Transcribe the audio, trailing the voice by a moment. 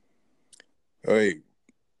Hey,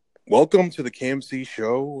 welcome to the KMC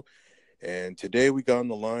show. And today we got on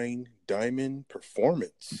the line Diamond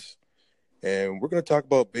Performance. And we're going to talk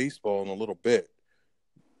about baseball in a little bit.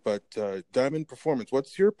 But Diamond Performance,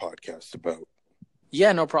 what's your podcast about?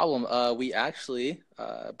 Yeah, no problem. We actually,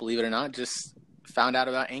 believe it or not, just found out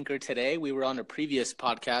about Anchor today. We were on a previous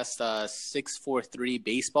podcast, 643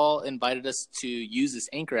 Baseball invited us to use this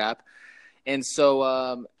Anchor app. And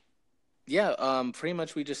so, pretty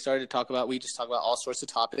much we just talk about all sorts of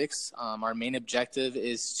topics. Our main objective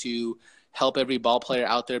is to help every ball player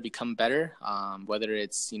out there become better, whether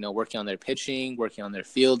it's, working on their pitching, working on their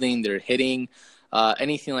fielding, their hitting,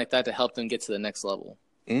 anything like that to help them get to the next level.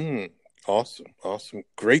 Mm, awesome.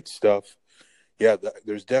 Great stuff. Yeah,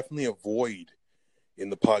 there's definitely a void in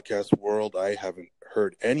the podcast world. I haven't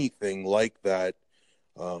heard anything like that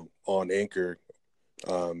on Anchor.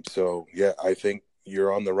 So, I think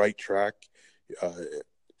you're on the right track. Uh,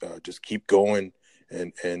 just keep going,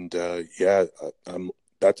 and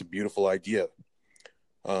that's a beautiful idea.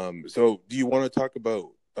 So do you want to talk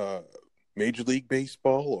about Major League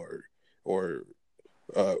Baseball or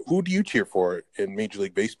who do you cheer for in Major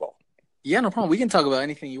League Baseball? Yeah, no problem. We can talk about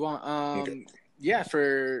anything you want. Okay. Yeah,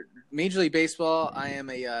 for Major League Baseball, I am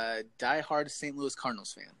a diehard St. Louis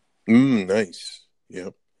Cardinals fan. Nice. Yeah.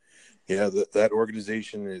 That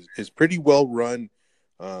organization is pretty well run.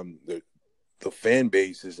 The fan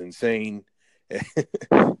base is insane.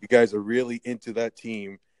 You guys are really into that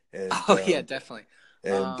team, and Oh yeah, definitely.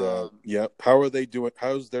 how are they doing?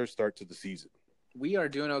 How's their start to the season? We are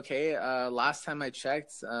doing okay. Last time I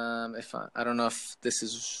checked, if I don't know if this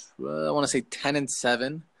is, I want to say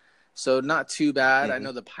 10-7, so not too bad. I Mm-hmm.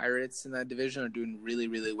 know the Pirates in that division are doing really,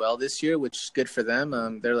 really well this year, which is good for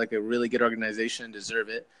them. They're like a really good organization and deserve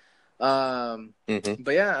it. Mm-hmm.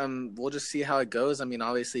 But yeah, we'll just see how it goes. I mean,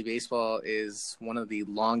 obviously, baseball is one of the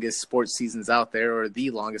longest sports seasons out there, or the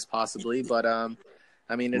longest possibly. But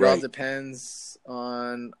I mean, it all Right. depends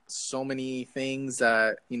on so many things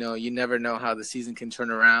that you never know how the season can turn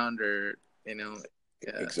around, or yeah.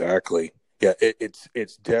 Exactly. Yeah,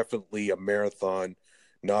 it's definitely a marathon,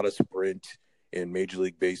 not a sprint in Major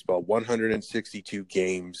League Baseball. 162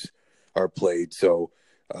 games are played, so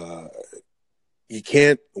uh, you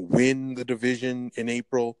can't win the division in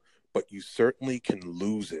April, but you certainly can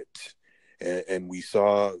lose it. And we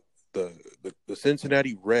saw the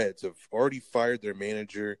Cincinnati Reds have already fired their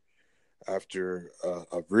manager after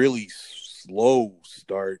a really slow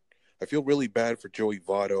start. I feel really bad for Joey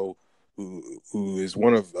Votto, who is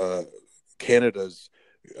one of Canada's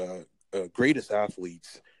greatest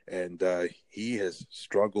athletes, and he has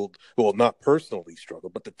struggled. Well, not personally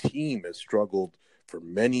struggled, but the team has struggled for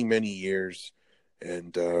many years.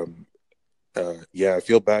 And I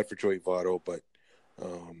feel bad for Joey Votto, but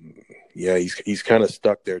um, he's kind of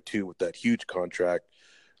stuck there too with that huge contract.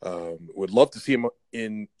 Would love to see him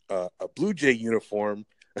in a Blue Jay uniform,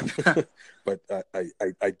 but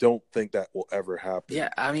I don't think that will ever happen Yeah,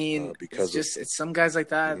 I mean, because of. it's some guys like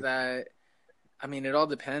that Mhm. that, I mean, it all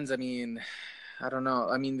depends. I mean, I don't know.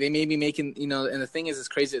 I mean, they may be making, and the thing is, as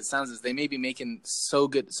crazy as it sounds, is they may be making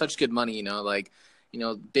such good money, like,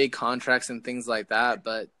 big contracts and things like that.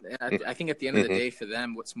 But I think at the end of the Mhm. day, for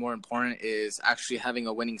them, what's more important is actually having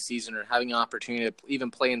a winning season or having an opportunity to even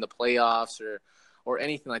play in the playoffs or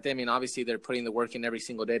anything like that. I mean, obviously, they're putting the work in every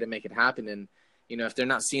single day to make it happen, and if they're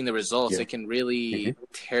not seeing the results, Yeah. it can Mhm. really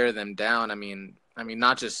tear them down.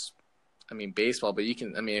 Not just baseball, but you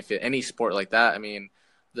can, if any sport like that,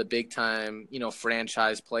 the big time,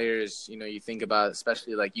 franchise players, you think about,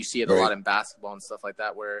 especially like you see it a lot Right. in basketball and stuff like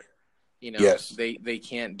that, where, Yes. they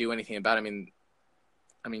can't do anything about it.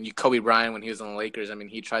 You Kobe Bryant when he was on the Lakers,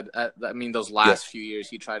 he tried, those Yeah. last few years,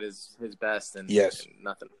 he tried his best Yes. and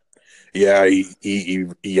nothing. Yeah.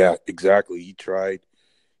 Yeah. Exactly. He tried,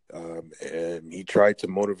 and he tried to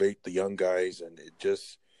motivate the young guys, and it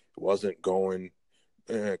just wasn't going.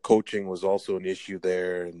 Coaching was also an issue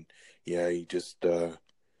there, and he just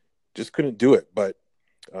couldn't do it. But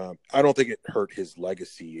I don't think it hurt his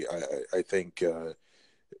legacy. I think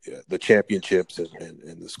the championships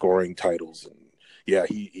and the scoring titles, and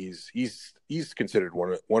he's considered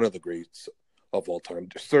one of the greats of all time.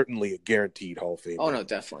 Certainly a guaranteed Hall of Oh Famer. no,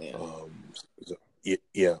 definitely. Yeah.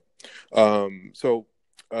 So, yeah. So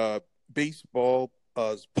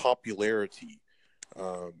baseball's popularity.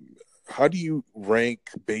 Um, how do you rank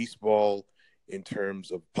baseball in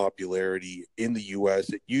terms of popularity in the U.S.?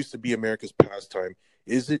 It used to be America's pastime.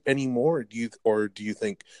 Is it anymore? Or do you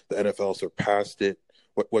think the NFL surpassed it?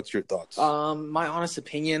 What's your thoughts? My honest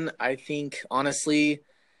opinion, I think honestly,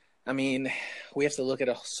 I mean, we have to look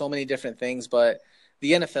at so many different things, but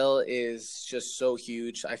the NFL is just so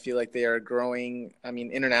huge. I feel like they are growing. I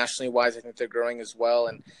mean, internationally wise, I think they're growing as well.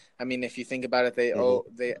 And I mean, if you think about it,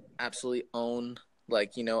 they absolutely own,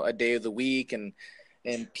 like, a day of the week, and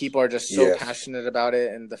people are just so Yes. passionate about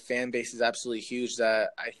it, and the fan base is absolutely huge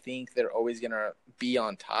that I think they're always gonna be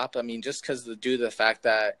on top. I mean, just because due to the fact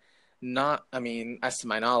that as to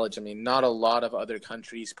my knowledge, I mean, not a lot of other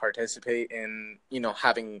countries participate in,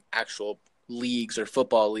 having actual leagues or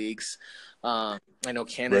football leagues. I know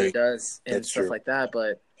Canada Right. does and That's stuff true. like that,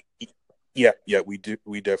 but Yeah, we do.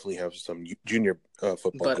 We definitely have some junior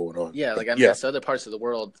football going on. yeah, But like, I mean, yeah, as to other parts of the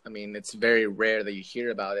world, I mean, it's very rare that you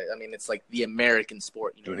hear about it. I mean, it's like the American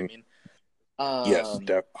sport, you know what I mean? yes,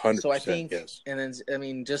 So I 100%. think, Yes. and then, I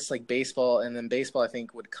mean, just like baseball, and then baseball, I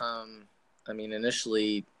think would come, I mean,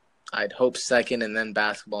 initially, I'd hope second, and then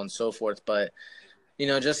basketball and so forth. But,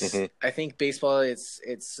 just, hmm I think baseball, it's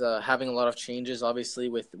having a lot of changes, obviously,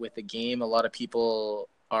 with the game. A lot of people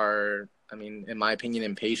are, I mean, in my opinion,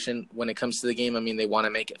 impatient when it comes to the game. I mean, they want to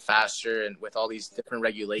make it faster, and with all these different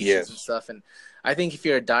regulations and Yes. stuff. And I think if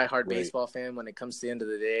you're a diehard Right. baseball fan, when it comes to the end of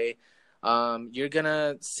the day, you're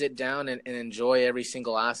gonna sit down and enjoy every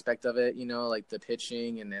single aspect of it, like the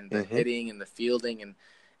pitching, and then the hmm hitting and the fielding, and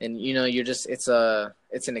you're just, it's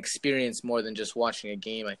an experience more than just watching a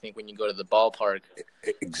game, I think, when you go to the ballpark.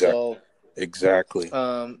 Exactly. So Exactly.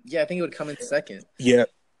 yeah, I think it would come in second. Yeah.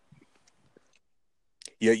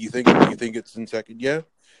 Yeah. You think it's in second? Yeah.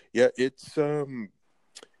 Yeah. Yeah.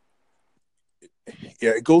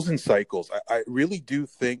 It goes in cycles. I really do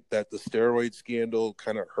think that the steroid scandal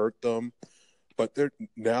kind of hurt them, but they're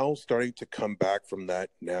now starting to come back from that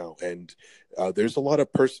now, and there's a lot of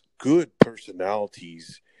good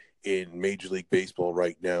personalities in Major League Baseball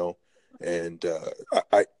right now, and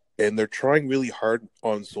and they're trying really hard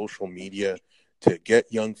on social media to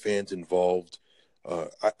get young fans involved.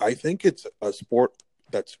 I think it's a sport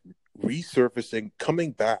that's resurfacing,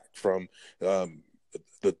 coming back from um,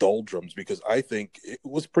 the doldrums, because I think it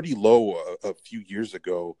was pretty low a few years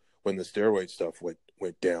ago when the steroid stuff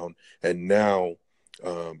went down, and now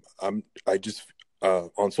I just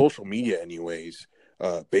on social media, anyways.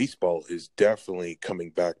 Baseball is definitely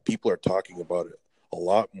coming back. People are talking about it a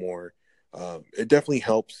lot more. It definitely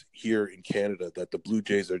helps here in Canada that the Blue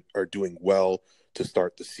Jays are doing well to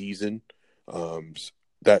start the season. Um,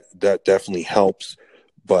 that definitely helps,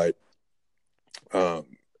 but um,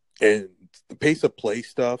 and the pace of play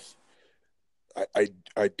stuff,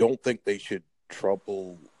 I don't think they should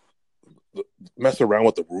trouble mess around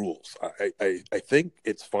with the rules. I think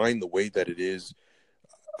it's fine the way that it is.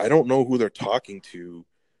 I don't know who they're talking to,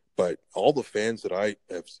 but all the fans that I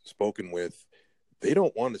have spoken with, they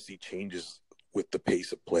don't want to see changes with the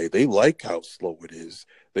pace of play. They like how slow it is.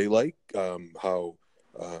 They like how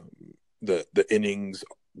um, the innings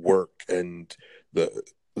work, and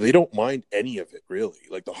they don't mind any of it really.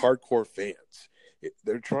 Like the hardcore fans,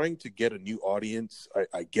 they're trying to get a new audience.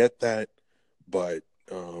 I get that, but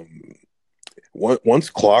once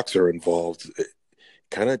clocks are involved, it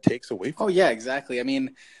kind of takes away Oh from yeah, exactly. I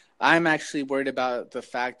mean, I'm actually worried about the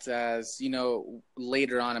fact, as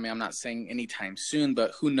later on, I mean, I'm not saying anytime soon,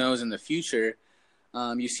 but who knows in the future.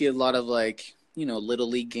 You see a lot of, like, little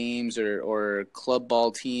league games, or club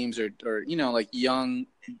ball teams, or like young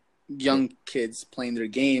kids playing their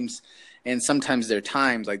games, and sometimes they're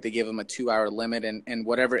timed, like they give them a 2 hour limit, and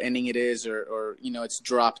whatever inning it is, or it's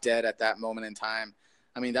drop dead at that moment in time.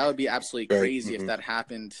 I mean, that would be absolutely it. Right. crazy if that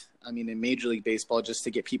happened. I mean, in Major League Baseball, just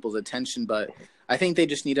to get people's attention. But I think they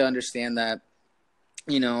just need to understand that,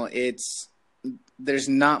 it's there's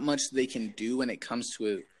not much they can do when it comes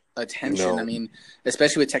to attention. I No. mean,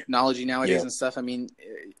 especially with technology nowadays Yeah. and stuff. I mean,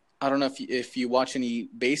 I don't know if you watch any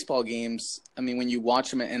baseball games. I mean, when you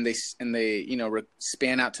watch them and they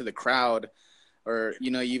span out to the crowd, or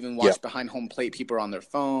you even Yeah. watch behind home plate, people are on their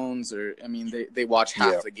phones, or I mean, they watch Yeah.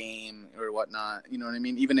 half the game or whatnot. You know what I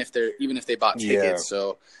mean? Even if they bought Yeah. tickets.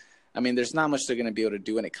 So I mean, there's not much they're going to be able to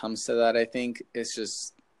do when it comes to that. I think it's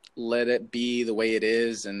just let it be the way it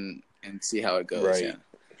is, and see how it goes. Yeah. Right.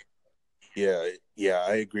 Yeah. Yeah.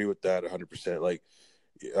 I agree with that 100%. Like,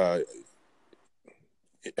 uh,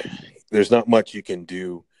 there's not much you can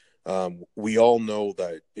do. We all know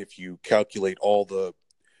that if you calculate all the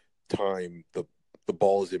time the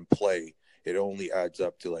ball is in play, it only adds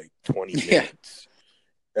up to like 20 Yeah.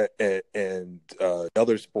 minutes. And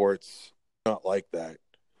other sports, not like that.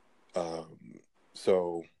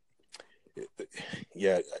 So,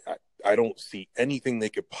 yeah, I don't see anything they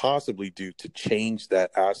could possibly do to change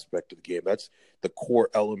that aspect of the game. That's the core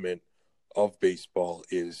element of baseball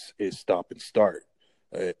is stop and start,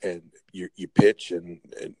 and you pitch, and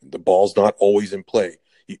the ball's not always in play.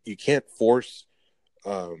 You can't force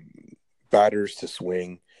um, batters to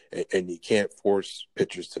swing, and you can't force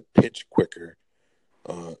pitchers to pitch quicker.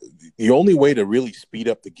 The only way to really speed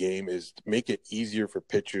up the game is to make it easier for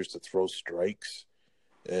pitchers to throw strikes,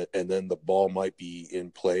 and then the ball might be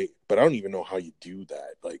in play. But I don't even know how you do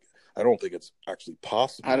that. Like, I don't think it's actually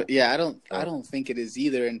possible. I don't think it is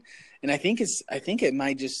either. And I think it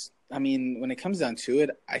might just, I mean, when it comes down to it,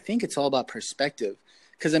 I think it's all about perspective.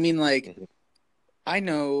 Because, I mean, like, mm-hmm. I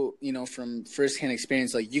know, from firsthand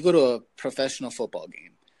experience, like, you go to a professional football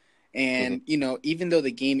game and, mm-hmm. Even though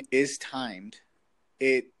the game is timed,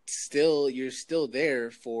 you're still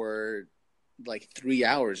there for like 3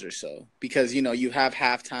 hours or so, because, you have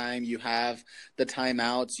halftime, you have the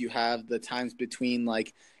timeouts, you have the times between,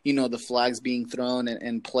 like, the flags being thrown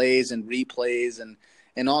and plays and replays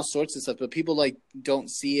and all sorts of stuff. But people, like, don't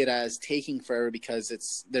see it as taking forever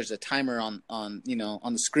because there's a timer on on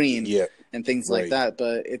the screen, and things like that.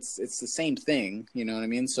 But it's the same thing, you know what I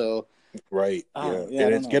mean? So and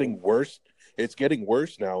it's getting worse. It's getting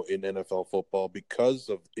worse now in NFL football because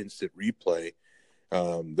of instant replay.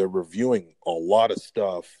 They're reviewing a lot of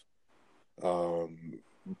stuff.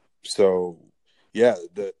 So yeah,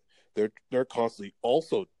 they're constantly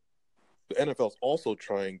also, the NFL's also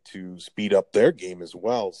trying to speed up their game as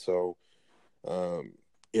well. So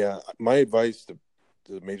my advice to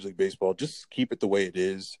Major League Baseball, just keep it the way it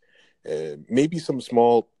is. Maybe some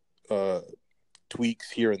small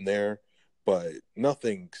tweaks here and there, but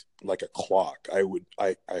nothing like a clock. I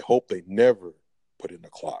hope they never put in a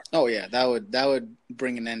clock. Oh yeah, that would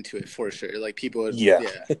bring an end to it for sure. Like, people would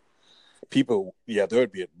people there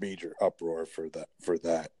would be a major uproar for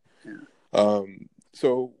that. Yeah.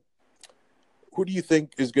 So who do you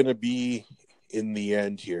think is going to be in the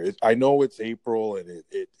end here? I know it's April and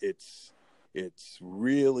it's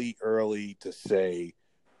really early to say,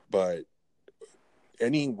 but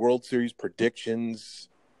any World Series predictions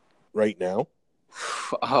right now?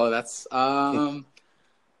 Oh, that's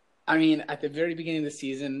I mean, at the very beginning of the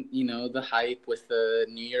season, the hype with the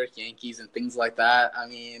New York Yankees and things like that. I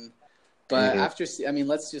mean, but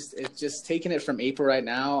let's just taking it from April right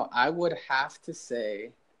now, I would have to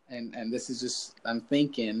say, and this is just, I'm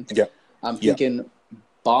thinking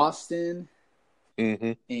Boston,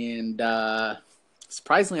 and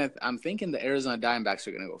surprisingly, I'm thinking the Arizona Diamondbacks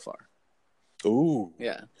are going to go far. Ooh,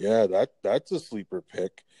 yeah, that's a sleeper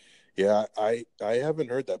pick. Yeah, I haven't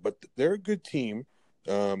heard that, but they're a good team.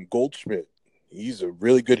 Goldschmidt, he's a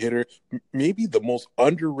really good hitter. Maybe the most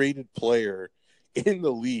underrated player in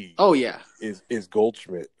the league. Oh yeah, is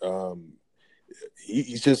Goldschmidt.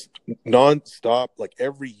 He's just nonstop. Like,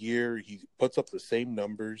 every year he puts up the same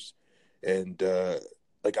numbers, and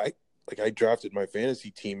I drafted my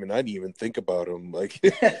fantasy team and I didn't even think about him. Like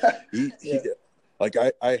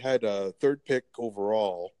I had a third pick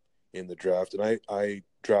overall in the draft, and I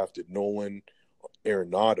drafted Nolan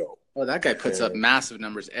Arenado. Oh, that guy puts up massive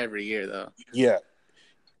numbers every year, though. Yeah,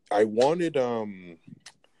 I wanted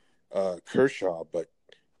Kershaw, but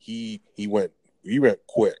he went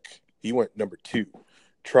quick. He went number 2.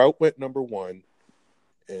 Trout went number 1,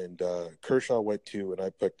 and Kershaw went 2, and I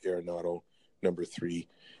picked Arenado number 3.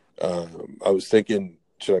 I was thinking,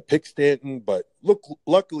 should I pick Stanton? But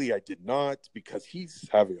luckily I did not, because he's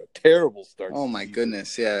having a terrible start. Oh my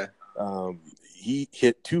goodness, yeah. He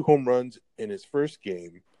hit 2 home runs in his first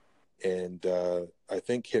game, and I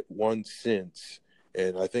think hit 1 since,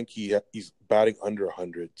 and I think he's batting under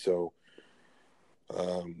 100. So,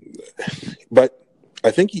 but I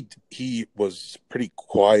think he was pretty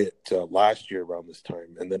quiet last year around this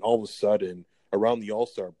time, and then all of a sudden, around the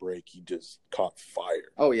All-Star break, he just caught fire.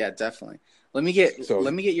 Oh yeah, definitely. Let me get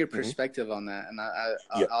your perspective on that, and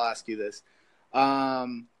I'll ask you this.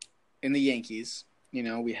 In the Yankees,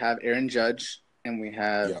 we have Aaron Judge and we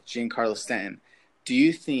have Giancarlo Stanton. Do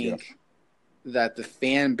you think that the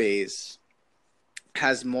fan base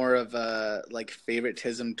has more of a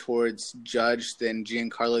favoritism towards Judge than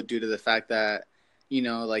Giancarlo, due to the fact that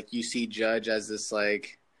you see Judge as this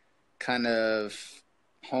kind of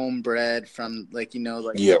homebred from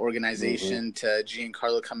the organization, to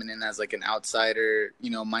Giancarlo coming in as an outsider,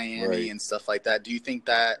 Miami and stuff like that? Do you think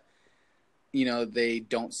that they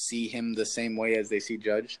don't see him the same way as they see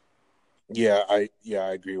Judge? Yeah, I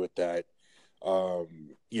agree with that.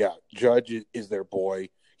 Judge is their boy.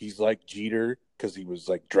 He's like Jeter because he was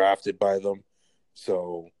drafted by them.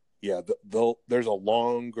 So there's a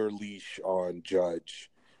longer leash on Judge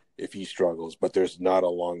if he struggles, but there's not a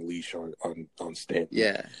long leash on Stanton.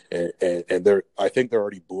 Yeah, and I think they're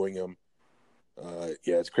already booing him.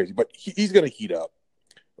 It's crazy, but he's gonna heat up.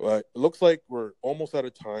 It looks like we're almost out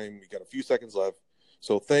of time. We got a few seconds left.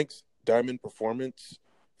 So thanks, Diamond Performance,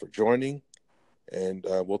 for joining. and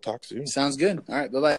we'll talk soon. Sounds good. All right. Bye-bye.